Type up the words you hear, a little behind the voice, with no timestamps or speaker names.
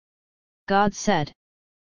God said,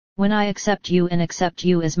 "When I accept you and accept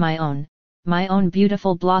you as my own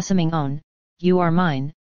beautiful blossoming own, you are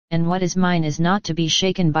mine, and what is mine is not to be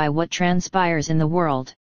shaken by what transpires in the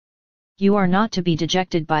world. You are not to be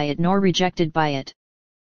dejected by it nor rejected by it.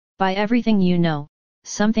 By everything you know,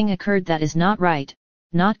 something occurred that is not right,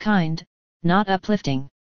 not kind, not uplifting.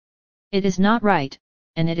 It is not right,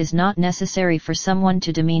 and it is not necessary for someone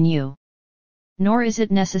to demean you. Nor is it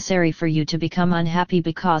necessary for you to become unhappy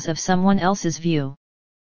because of someone else's view.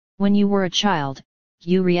 When you were a child,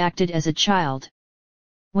 you reacted as a child.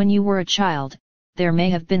 When you were a child, there may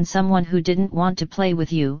have been someone who didn't want to play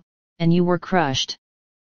with you, and you were crushed.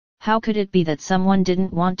 How could it be that someone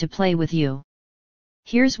didn't want to play with you?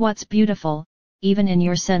 Here's what's beautiful, even in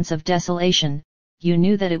your sense of desolation, you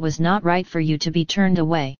knew that it was not right for you to be turned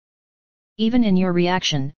away. Even in your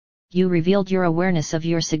reaction, you revealed your awareness of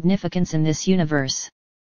your significance in this universe.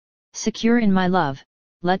 Secure in my love,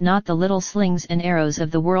 let not the little slings and arrows of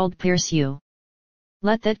the world pierce you.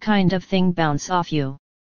 Let that kind of thing bounce off you.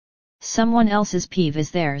 Someone else's peeve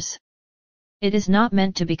is theirs. It is not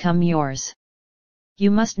meant to become yours.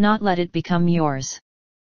 You must not let it become yours.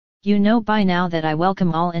 You know by now that I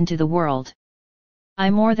welcome all into the world. I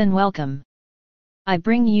more than welcome. I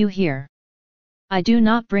bring you here. I do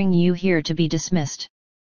not bring you here to be dismissed.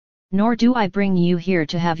 Nor do I bring you here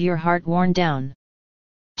to have your heart worn down.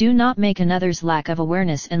 Do not make another's lack of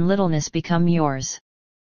awareness and littleness become yours.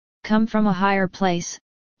 Come from a higher place,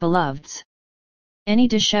 beloveds. Any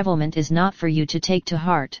dishevelment is not for you to take to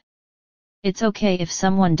heart. It's okay if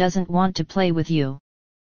someone doesn't want to play with you.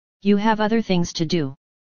 You have other things to do.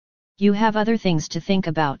 You have other things to think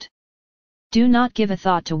about. Do not give a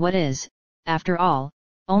thought to what is, after all,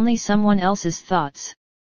 only someone else's thoughts.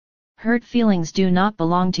 Hurt feelings do not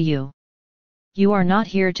belong to you. You are not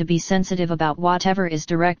here to be sensitive about whatever is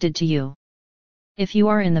directed to you. If you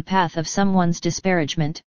are in the path of someone's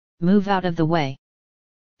disparagement, move out of the way.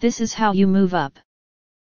 This is how you move up.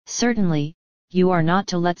 Certainly, you are not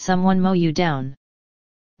to let someone mow you down.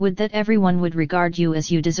 Would that everyone would regard you as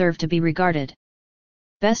you deserve to be regarded.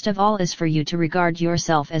 Best of all is for you to regard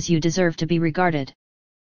yourself as you deserve to be regarded.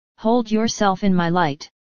 Hold yourself in my light.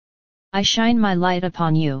 I shine my light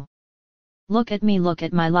upon you. Look at me, look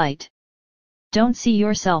at my light. Don't see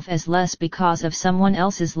yourself as less because of someone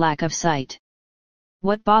else's lack of sight.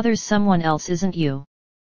 What bothers someone else isn't you.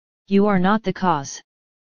 You are not the cause.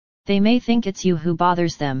 They may think it's you who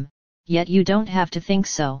bothers them, yet you don't have to think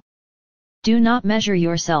so. Do not measure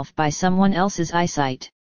yourself by someone else's eyesight.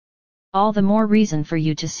 All the more reason for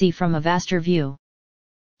you to see from a vaster view.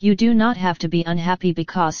 You do not have to be unhappy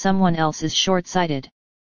because someone else is short-sighted.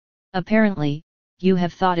 Apparently, you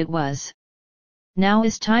have thought it was. Now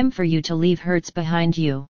is time for you to leave hurts behind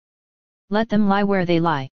you. Let them lie where they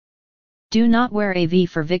lie. Do not wear a V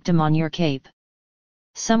for victim on your cape.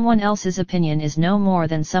 Someone else's opinion is no more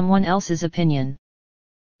than someone else's opinion.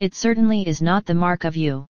 It certainly is not the mark of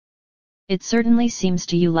you. It certainly seems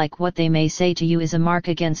to you like what they may say to you is a mark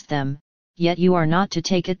against them, yet you are not to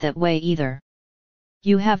take it that way either.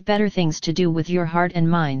 You have better things to do with your heart and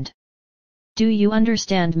mind. Do you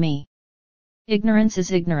understand me? Ignorance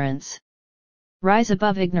is ignorance. Rise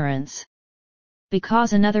above ignorance.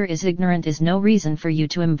 Because another is ignorant is no reason for you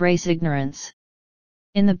to embrace ignorance.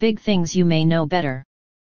 In the big things you may know better.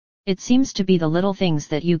 It seems to be the little things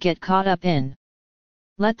that you get caught up in.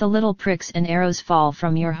 Let the little pricks and arrows fall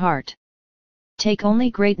from your heart. Take only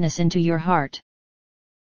greatness into your heart.